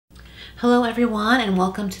Hello everyone and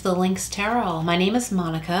welcome to the Lynx Tarot. My name is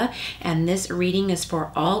Monica and this reading is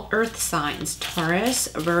for all earth signs, Taurus,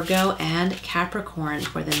 Virgo, and Capricorn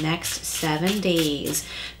for the next 7 days.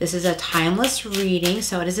 This is a timeless reading,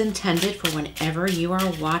 so it is intended for whenever you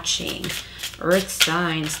are watching. Earth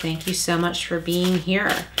signs, thank you so much for being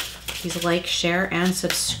here. Please like, share, and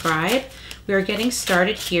subscribe. We are getting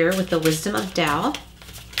started here with the Wisdom of Tao.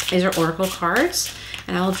 These are oracle cards.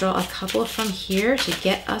 And I'll draw a couple from here to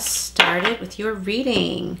get us started with your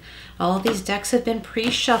reading. All of these decks have been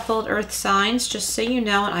pre-shuffled, earth signs, just so you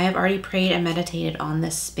know, and I have already prayed and meditated on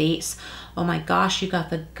this space. Oh my gosh, you got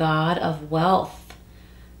the God of Wealth.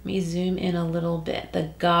 Let me zoom in a little bit.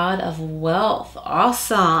 The God of Wealth.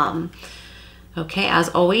 Awesome. Okay, as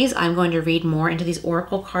always, I'm going to read more into these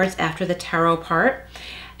oracle cards after the tarot part.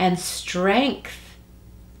 And Strength.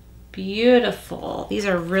 Beautiful. These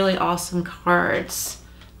are really awesome cards.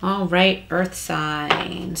 All right, earth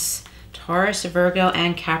signs, Taurus, Virgo,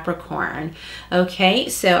 and Capricorn. Okay,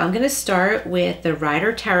 so I'm going to start with the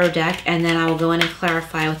Rider Tarot deck, and then I will go in and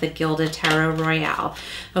clarify with the Gilded Tarot Royale.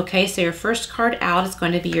 Okay, so your first card out is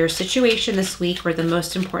going to be your situation this week, or the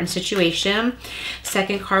most important situation.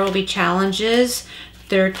 Second card will be challenges.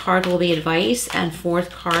 Third card will be advice, and fourth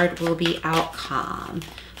card will be outcome.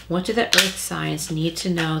 What do the earth signs need to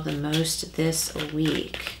know the most this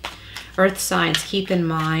week? Earth signs, keep in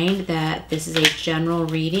mind that this is a general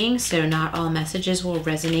reading, so not all messages will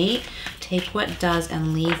resonate. Take what does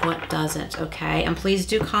and leave what doesn't, okay? And please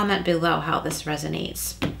do comment below how this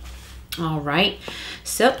resonates. All right,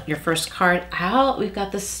 so your first card out, we've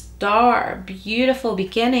got the Star. Beautiful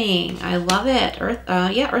beginning. I love it.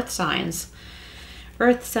 Earth signs.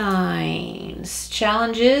 Earth signs.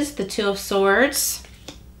 Challenges, the Two of Swords.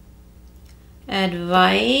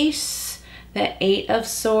 Advice, the Eight of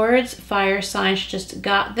Swords. Fire signs just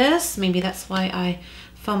got this. Maybe that's why I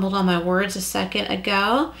fumbled on my words a second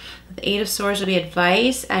ago. The Eight of Swords will be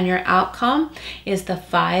advice, and your outcome is the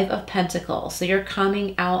Five of Pentacles. So you're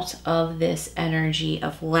coming out of this energy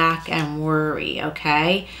of lack and worry,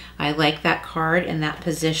 okay? I like that card in that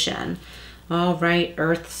position. All right,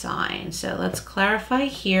 earth sign. So let's clarify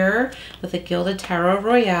here with the Gilded Tarot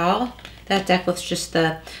Royale. That deck was just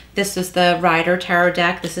this is the Rider Tarot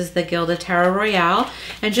deck. This is the Gilded Tarot Royale.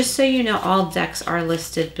 And just so you know, all decks are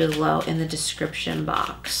listed below in the description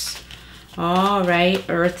box. All right,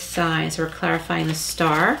 earth signs. We're clarifying the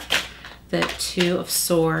Star, the Two of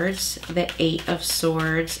Swords, the Eight of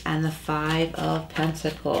Swords, and the Five of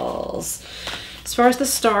Pentacles. As far as the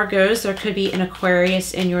Star goes, there could be an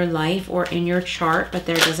Aquarius in your life or in your chart, but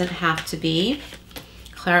there doesn't have to be.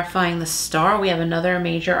 Clarifying the Star, we have another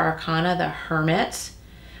major arcana, the Hermit,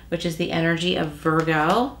 which is the energy of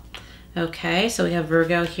Virgo. Okay, so we have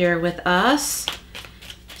Virgo here with us.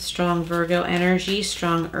 Strong Virgo energy,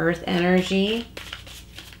 strong earth energy.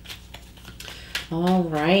 All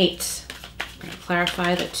right. I'm going to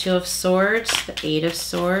clarify the Two of Swords, the Eight of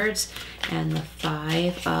Swords, and the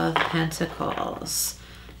Five of Pentacles.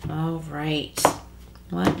 All right.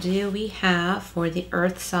 What do we have for the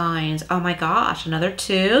earth signs? Oh my gosh, another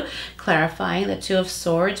two. Clarifying the Two of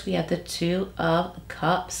Swords, we have the Two of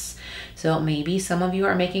Cups. So maybe some of you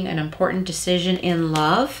are making an important decision in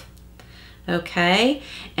love. Okay,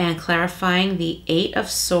 and clarifying the Eight of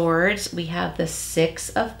Swords, we have the Six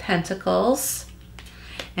of Pentacles.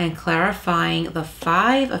 And clarifying the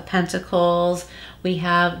Five of Pentacles, we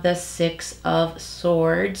have the Six of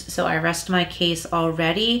Swords. So I rest my case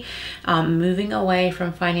already. Moving away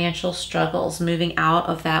from financial struggles, moving out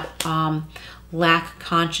of that lack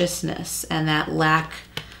consciousness and that lack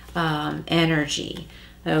energy.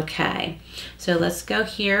 Okay, so let's go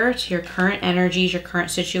here to your current energies, your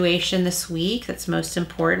current situation this week. That's most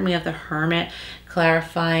important. We have the Hermit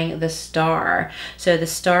clarifying the Star. So the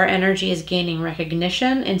Star energy is gaining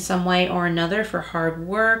recognition in some way or another for hard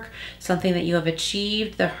work, something that you have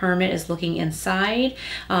achieved. The Hermit is looking inside.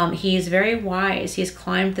 He is very wise. He's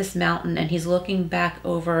climbed this mountain and he's looking back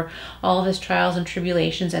over all of his trials and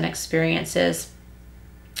tribulations and experiences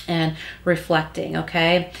and reflecting,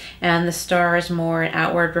 okay? And the Star is more an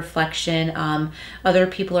outward reflection. Other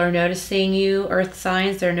people are noticing you, earth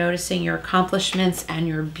signs. They're noticing your accomplishments and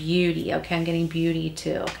your beauty, okay? I'm getting beauty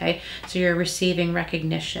too, okay? So you're receiving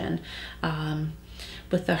recognition.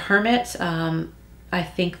 With the Hermit, I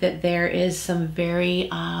think that there is some very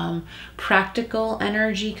practical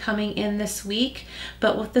energy coming in this week.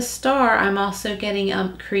 But with the Star, I'm also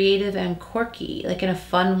getting creative and quirky, like in a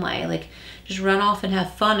fun way. Like just run off and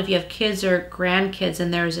have fun. If you have kids or grandkids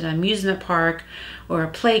and there's an amusement park or a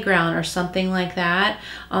playground or something like that.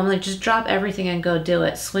 Like just drop everything and go do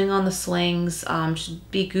it. Swing on the slings, just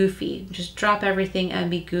be goofy. Just drop everything and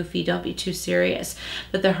be goofy. Don't be too serious.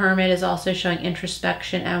 But the Hermit is also showing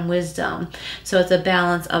introspection and wisdom. So it's a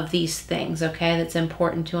balance of these things, okay, that's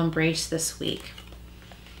important to embrace this week.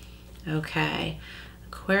 Okay,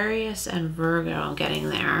 Aquarius and Virgo, I'm getting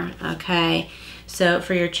there. Okay, so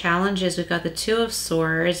for your challenges, we've got the Two of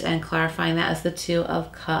Swords and clarifying that as the Two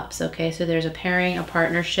of Cups. Okay, so there's a pairing, a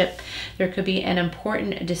partnership. There could be an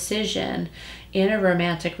important decision in a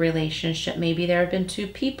romantic relationship. Maybe there have been two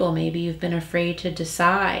people. Maybe you've been afraid to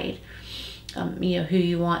decide you know, who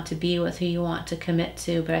you want to be with, who you want to commit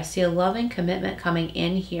to. But I see a loving commitment coming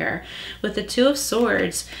in here. With the Two of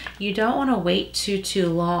Swords, you don't want to wait too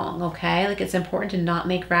long, okay? Like, it's important to not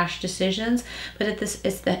make rash decisions, but at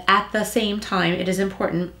the same time, it is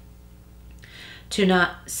important to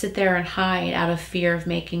not sit there and hide out of fear of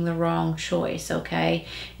making the wrong choice, okay?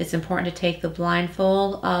 It's important to take the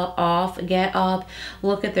blindfold off, get up,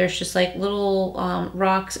 look at, there's just like little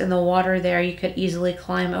rocks in the water there you could easily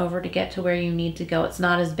climb over to get to where you need to go. It's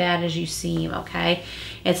not as bad as you seem, okay?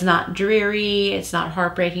 It's not dreary, it's not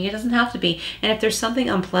heartbreaking, it doesn't have to be. And if there's something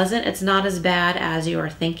unpleasant, it's not as bad as you are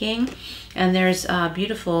thinking. And there's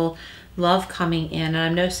beautiful love coming in, and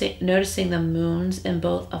I'm noticing the moons in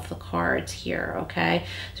both of the cards here, okay?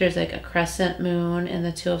 So there's like a crescent moon in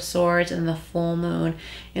the Two of Swords and the full moon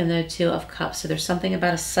in the Two of Cups. So there's something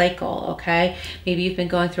about a cycle, okay? Maybe you've been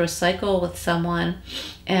going through a cycle with someone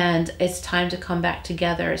and it's time to come back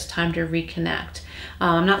together. It's time to reconnect.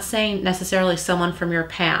 I'm not saying necessarily someone from your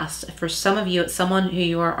past. For some of you, it's someone who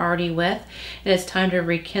you are already with, and it's time to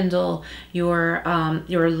rekindle your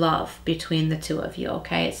love between the two of you,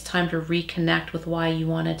 okay? It's time to reconnect with why you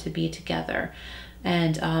wanted to be together,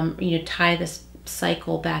 and you know, tie this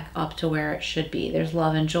cycle back up to where it should be. There's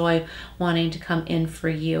love and joy wanting to come in for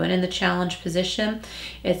you. And in the challenge position,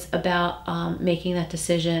 it's about making that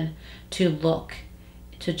decision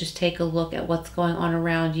to just take a look at what's going on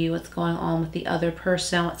around you, what's going on with the other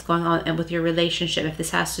person, what's going on and with your relationship. If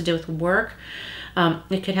this has to do with work,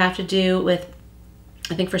 it could have to do with,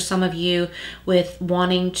 I think for some of you, with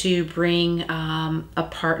wanting to bring a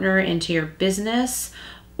partner into your business,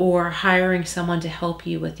 or hiring someone to help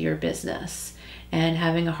you with your business and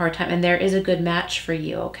having a hard time. And there is a good match for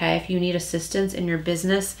you, okay? If you need assistance in your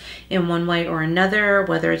business in one way or another,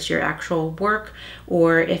 whether it's your actual work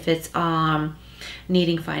or if it's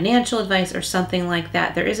needing financial advice or something like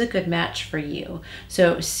that, there is a good match for you.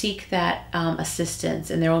 So seek that assistance,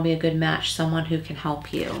 and there will be a good match, someone who can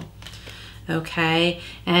help you. Okay,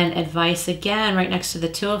 and advice again, right next to the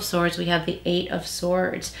Two of Swords, we have the Eight of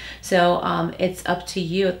Swords. So it's up to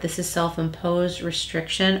you if this is self-imposed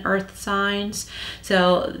restriction, earth signs.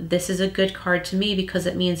 So this is a good card to me because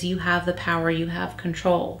it means you have the power, you have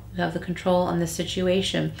control. You have the control on the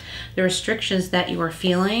situation. The restrictions that you are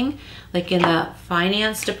feeling, like in the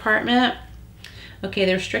finance department, okay,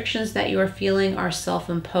 the restrictions that you are feeling are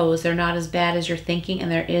self-imposed. They're not as bad as you're thinking,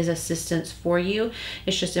 and there is assistance for you.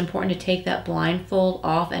 It's just important to take that blindfold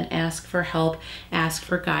off and ask for help, ask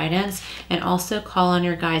for guidance, and also call on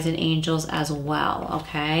your guides and angels as well,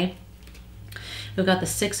 okay? We've got the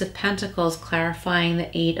Six of Pentacles clarifying the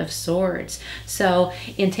Eight of Swords. So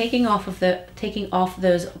in taking off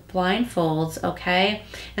those blindfolds, okay,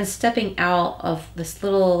 and stepping out of this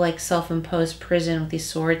little like self-imposed prison with these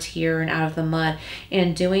swords here and out of the mud,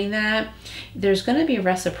 and doing that, there's going to be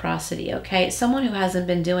reciprocity, okay? Someone who hasn't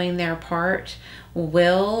been doing their part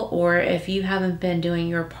will, or if you haven't been doing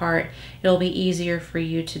your part, it'll be easier for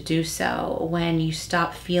you to do so when you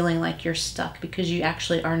stop feeling like you're stuck, because you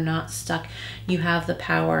actually are not stuck. You have the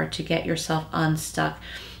power to get yourself unstuck.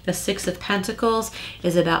 The Six of Pentacles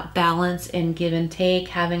is about balance and give and take,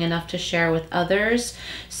 having enough to share with others.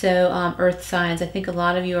 So earth signs, I think a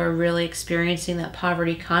lot of you are really experiencing that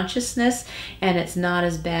poverty consciousness, and it's not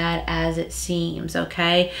as bad as it seems,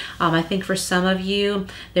 okay? I think for some of you,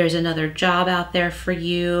 there's another job out there for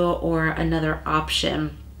you, or another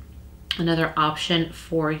option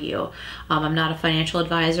for you. I'm not a financial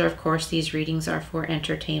advisor. Of course, these readings are for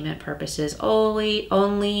entertainment purposes only,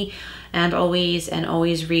 and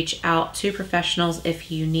always reach out to professionals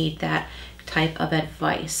if you need that type of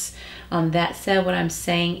advice. That said, what I'm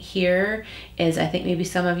saying here is I think maybe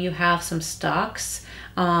some of you have some stocks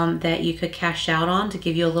that you could cash out on to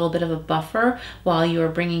give you a little bit of a buffer while you are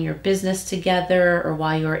bringing your business together or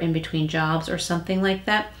while you're in between jobs or something like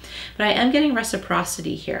that. But I am getting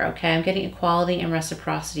reciprocity here, okay? I'm getting equality and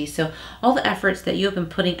reciprocity. So all the efforts that you have been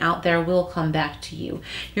putting out there will come back to you.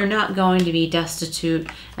 You're not going to be destitute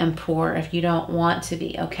and poor if you don't want to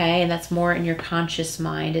be, okay? And that's more in your conscious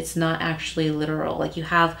mind. It's not actually literal. Like, you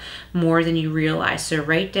have more than you realize. So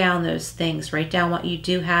write down those things. Write down what you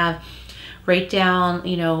do have. Write down,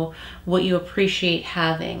 you know, what you appreciate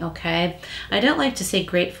having, okay? I don't like to say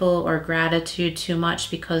grateful or gratitude too much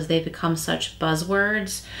because they become such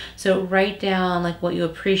buzzwords. So write down like what you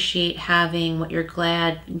appreciate having, what you're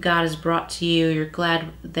glad God has brought to you, you're glad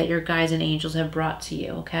that your guides and angels have brought to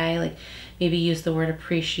you, okay? Like maybe use the word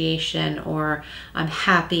appreciation, or I'm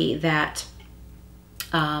happy that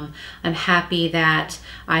I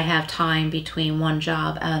have time between one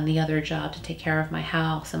job and the other job to take care of my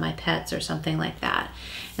house and my pets or something like that.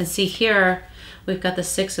 And see here, we've got the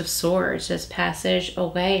Six of Swords as passage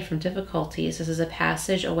away from difficulties. This is a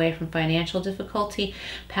passage away from financial difficulty,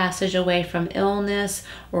 passage away from illness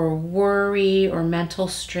or worry or mental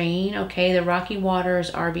strain, okay? The rocky waters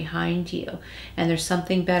are behind you and there's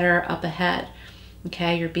something better up ahead.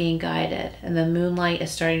 Okay, you're being guided, and the moonlight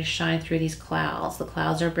is starting to shine through these clouds. The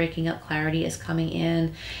clouds are breaking up, clarity is coming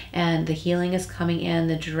in, and the healing is coming in,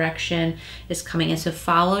 the direction is coming in. So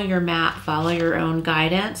follow your map, follow your own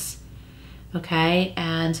guidance, okay?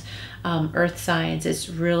 And earth signs, it's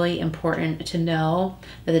really important to know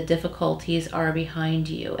that the difficulties are behind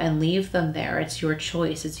you and leave them there. It's your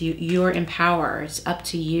choice. It's you're in power. It's up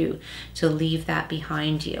to you to leave that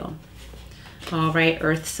behind you. All right,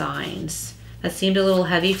 earth signs. That seemed a little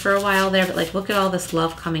heavy for a while there, but like, look at all this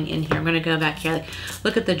love coming in here. I'm going to go back here. Like,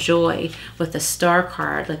 look at the joy with the star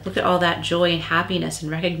card. Like, look at all that joy and happiness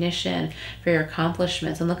and recognition for your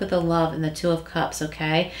accomplishments. And look at the love in the Two of Cups,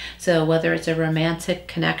 okay? So whether it's a romantic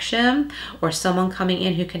connection or someone coming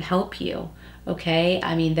in who can help you, okay?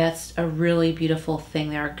 I mean, that's a really beautiful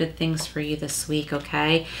thing. There are good things for you this week,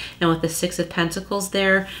 okay? And with the Six of Pentacles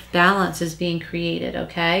there, balance is being created,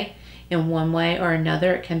 okay? In one way or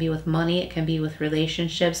another. It can be with money, it can be with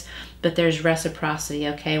relationships, but there's reciprocity,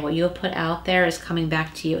 okay? What you have put out there is coming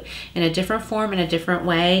back to you in a different form, in a different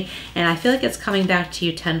way, and I feel like it's coming back to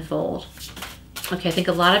you tenfold. Okay, I think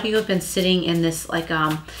a lot of you have been sitting in this like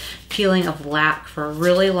feeling of lack for a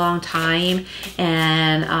really long time,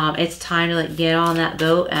 and it's time to like get on that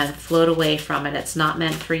boat and float away from it. It's not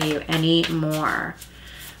meant for you anymore.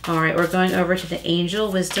 All right, we're going over to the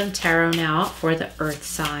Angel Wisdom Tarot now for the earth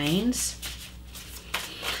signs.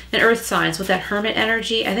 And earth signs, with that Hermit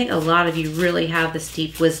energy, I think a lot of you really have this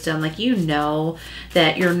deep wisdom. Like, you know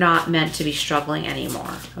that you're not meant to be struggling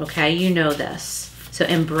anymore, okay? You know this. So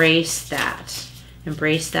embrace that.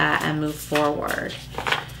 Embrace that and move forward.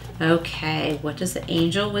 Okay, what does the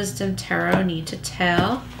Angel Wisdom Tarot need to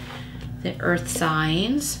tell the earth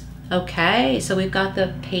signs? Okay, so we've got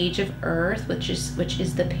the Page of Earth, which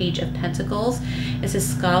is the Page of Pentacles. It says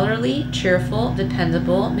scholarly, cheerful,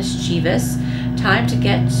 dependable, mischievous. Time to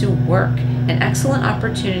get to work. An excellent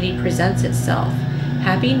opportunity presents itself.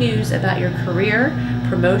 Happy news about your career,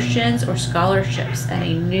 promotions, or scholarships, and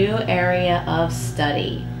a new area of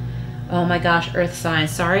study. Oh my gosh, earth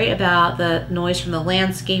signs. Sorry about the noise from the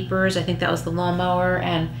landscapers. I think that was the lawnmower,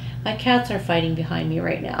 and my cats are fighting behind me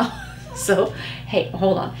right now. So, hey,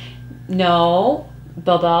 hold on. No,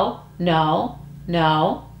 Bobo, no,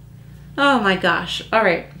 no. Oh my gosh. All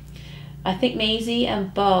right. I think Maisie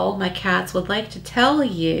and Bo, my cats, would like to tell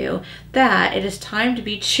you that it is time to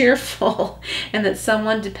be cheerful and that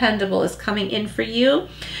someone dependable is coming in for you.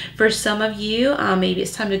 For some of you, maybe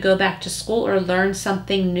it's time to go back to school or learn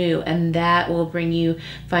something new, and that will bring you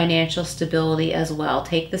financial stability as well.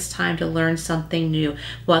 Take this time to learn something new.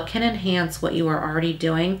 What can enhance what you are already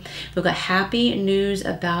doing? We've got happy news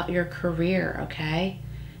about your career, okay?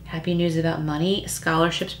 Happy news about money,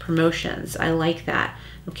 scholarships, promotions. I like that.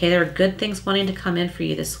 Okay, there are good things wanting to come in for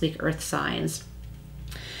you this week, earth signs.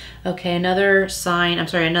 Okay, another sign,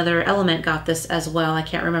 another element got this as well. I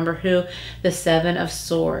can't remember who. The Seven of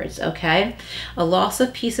Swords, okay? A loss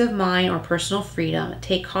of peace of mind or personal freedom.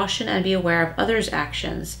 Take caution and be aware of others'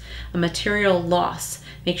 actions. A material loss.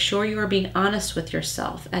 Make sure you are being honest with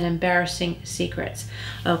yourself, and embarrassing secrets.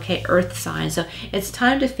 Okay, earth signs. So it's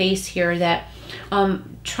time to face here that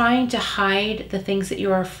trying to hide the things that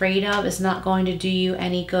you are afraid of is not going to do you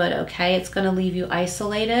any good, okay? It's going to leave you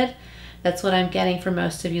isolated. That's what I'm getting for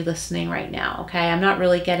most of you listening right now, okay? I'm not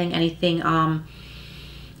really getting anything,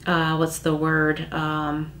 what's the word,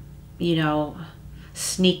 you know,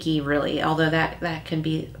 sneaky really, although that can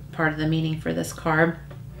be part of the meaning for this card.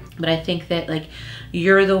 But I think that like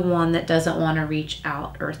you're the one that doesn't want to reach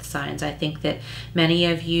out, earth signs. I think that many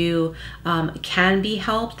of you can be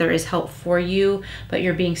helped. There is help for you, but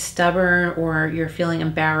you're being stubborn or you're feeling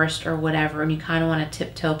embarrassed or whatever, and you kind of want to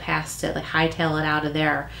tiptoe past it, like hightail it out of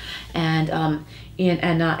there, and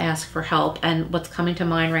not ask for help. And what's coming to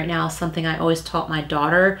mind right now is something I always taught my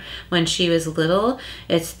daughter when she was little.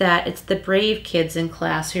 It's the brave kids in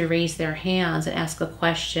class who raise their hands and ask a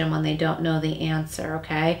question when they don't know the answer,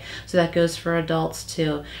 okay? So that goes for adults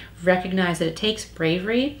too. Recognize that it takes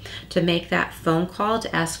bravery to make that phone call,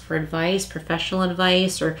 to ask for advice, professional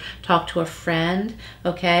advice, or talk to a friend,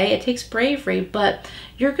 okay? It takes bravery, but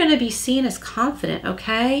you're going to be seen as confident,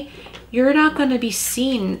 okay? You're not going to be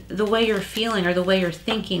seen the way you're feeling or the way you're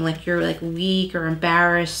thinking, like you're like weak or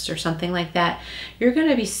embarrassed or something like that. You're going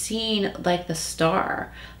to be seen like the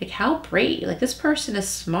star. Like, how brave, like this person is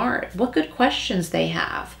smart. What good questions they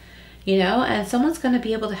have, you know, and someone's going to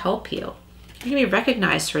be able to help you. You're going to be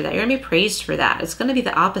recognized for that. You're going to be praised for that. It's going to be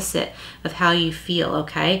the opposite of how you feel,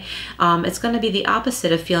 okay? It's going to be the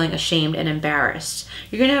opposite of feeling ashamed and embarrassed.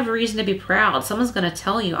 You're going to have a reason to be proud. Someone's going to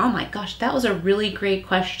tell you, oh my gosh, that was a really great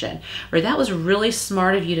question. Or that was really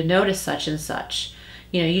smart of you to notice such and such.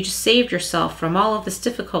 You know, you just saved yourself from all of this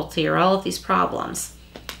difficulty or all of these problems.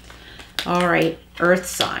 All right, earth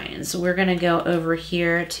signs. We're going to go over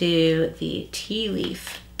here to the tea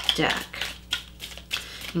leaf deck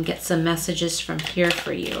and get some messages from here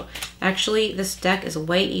for you. Actually, this deck is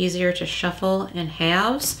way easier to shuffle in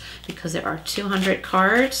halves because there are 200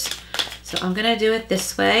 cards. So I'm gonna do it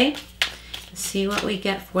this way. See what we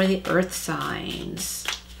get for the earth signs.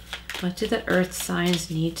 What do the earth signs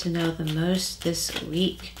need to know the most this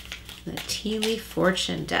week? The tea leaf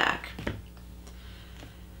fortune deck.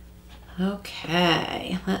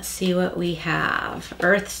 Okay, let's see what we have.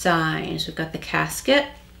 Earth signs, we've got the casket.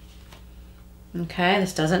 Okay,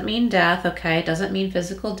 this doesn't mean death, okay? It doesn't mean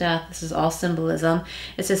physical death. This is all symbolism.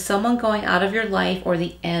 It says someone going out of your life or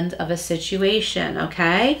the end of a situation,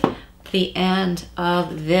 okay? The end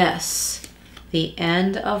of this. The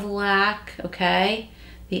end of lack, okay?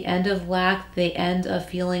 The end of lack, the end of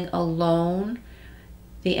feeling alone,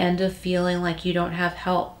 the end of feeling like you don't have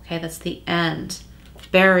help, okay? That's the end.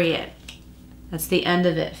 Bury it. That's the end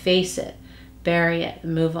of it. Face it. Bury it.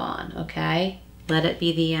 Move on, okay? Let it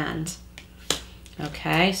be the end.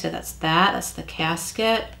 Okay, so that's that. That's the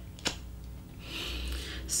casket.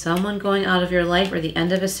 Someone going out of your life or the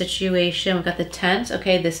end of a situation. We've got the tent.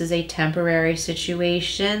 Okay, this is a temporary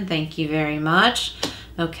situation. Thank you very much.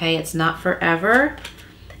 Okay, it's not forever.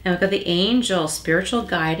 And we've got the angel, spiritual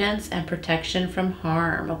guidance and protection from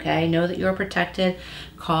harm. Okay, know that you're protected.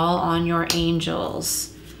 Call on your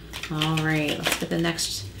angels. All right, let's get the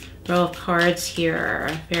next row of cards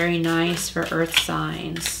here. Very nice for earth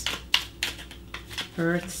signs.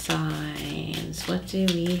 Earth signs, what do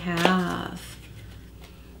we have?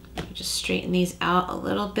 Let me just straighten these out a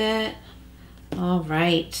little bit. All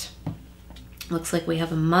right. Looks like we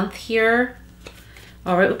have a month here.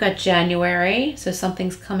 All right, we've got January. So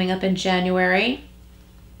something's coming up in January.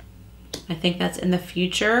 I think that's in the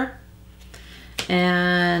future.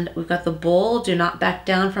 And we've got the bull. Do not back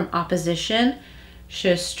down from opposition.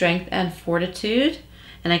 Shows strength and fortitude.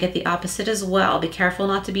 And I get the opposite as well. Be careful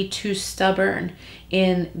not to be too stubborn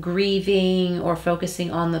in grieving or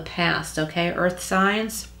focusing on the past, okay? Earth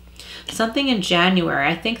signs. Something in January.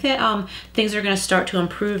 I think that things are going to start to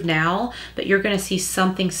improve now, but you're going to see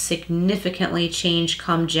something significantly change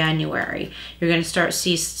come January. You're going to start to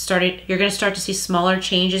see smaller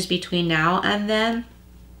changes between now and then.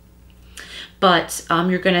 But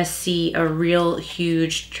you're going to see a real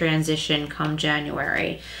huge transition come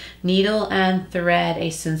January. Needle and thread,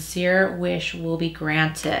 a sincere wish will be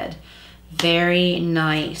granted. Very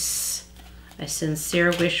nice. A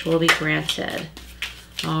sincere wish will be granted.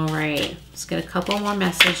 All right, let's get a couple more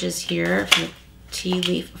messages here from the tea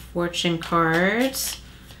leaf fortune cards.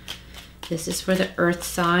 This is for the earth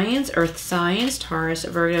signs. Earth signs, Taurus,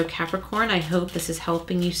 Virgo, Capricorn. I hope this is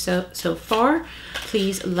helping you so far.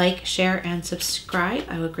 Please like, share, and subscribe.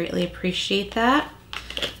 I would greatly appreciate that.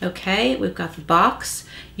 Okay, we've got the box.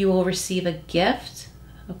 You will receive a gift.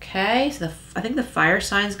 Okay, so I think the fire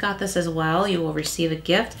signs got this as well. You will receive a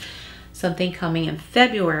gift. Something coming in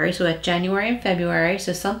February. So at January and February.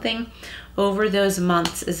 So something over those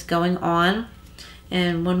months is going on.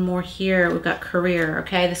 And one more here, we've got career,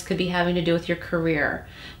 okay? This could be having to do with your career.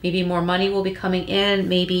 Maybe more money will be coming in.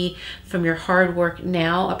 Maybe from your hard work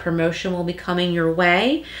now, a promotion will be coming your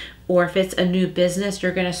way. Or if it's a new business,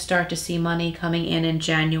 you're going to start to see money coming in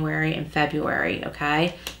January and February,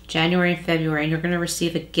 okay? January and February, and you're going to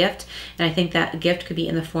receive a gift. And I think that gift could be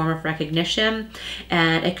in the form of recognition,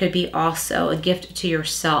 and it could be also a gift to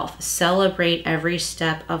yourself. Celebrate every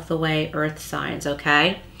step of the way, earth signs,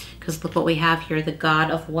 okay? Because look what we have here, the God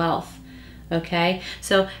of wealth. Okay,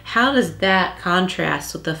 so how does that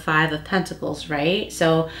contrast with the Five of Pentacles, right?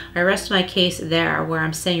 So I rest my case there where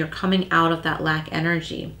I'm saying you're coming out of that lack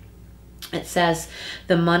energy. It says,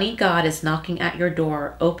 the money God is knocking at your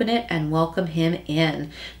door. Open it and welcome him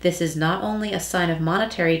in. This is not only a sign of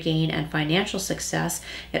monetary gain and financial success,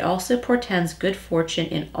 it also portends good fortune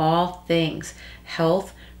in all things: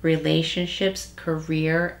 health, relationships,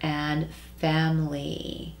 career, and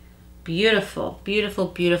family. Beautiful, beautiful,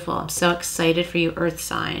 beautiful. I'm so excited for you, earth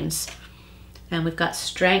signs. And we've got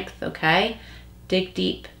strength, okay? Dig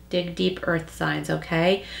deep, earth signs,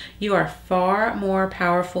 okay? You are far more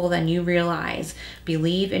powerful than you realize.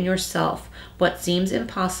 Believe in yourself. What seems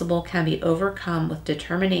impossible can be overcome with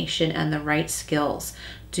determination and the right skills.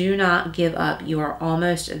 Do not give up. You are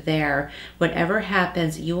almost there. Whatever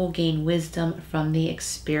happens, you will gain wisdom from the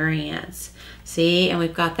experience. See, and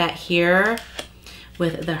we've got that here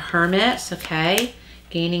with the Hermit, okay?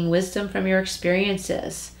 Gaining wisdom from your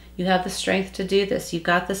experiences. You have the strength to do this. You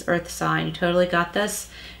got this, earth sign. You totally got this.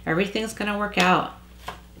 Everything's going to work out.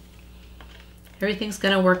 Everything's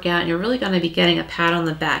going to work out. And you're really going to be getting a pat on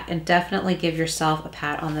the back. And definitely give yourself a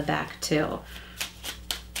pat on the back too.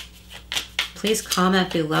 Please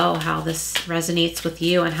comment below how this resonates with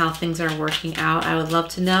you and how things are working out. I would love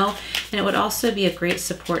to know. And it would also be a great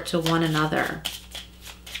support to one another.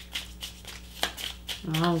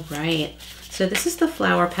 All right, so this is the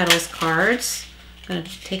Flower Petals cards. I'm going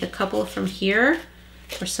to take a couple from here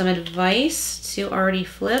for some advice. 2 already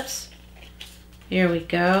flips. Here we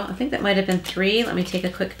go. I think that might have been 3. Let me take a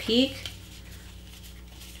quick peek.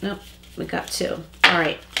 Nope, we got 2. All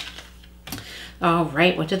right. All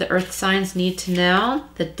right, what do the earth signs need to know?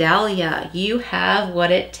 The Dahlia, you have what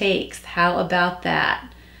it takes. How about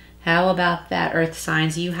that? How about that, earth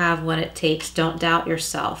signs? You have what it takes. Don't doubt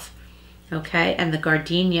yourself. Okay, and the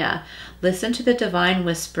Gardenia, listen to the divine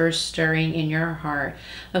whispers stirring in your heart.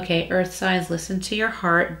 Okay, earth signs, listen to your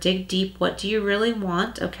heart, dig deep. What do you really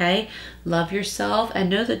want? Okay, love yourself and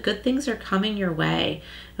know that good things are coming your way.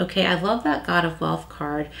 Okay, I love that God of Wealth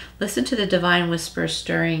card. Listen to the divine whispers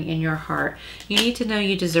stirring in your heart. You need to know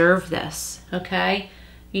you deserve this, okay?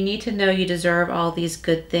 You need to know you deserve all these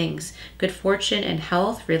good things. Good fortune and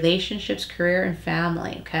health, relationships, career, and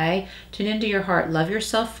family, okay? Tune into your heart. Love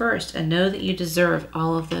yourself first and know that you deserve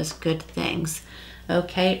all of those good things.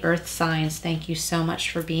 Okay, earth signs, thank you so much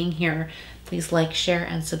for being here. Please like, share,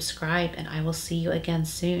 and subscribe, and I will see you again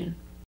soon.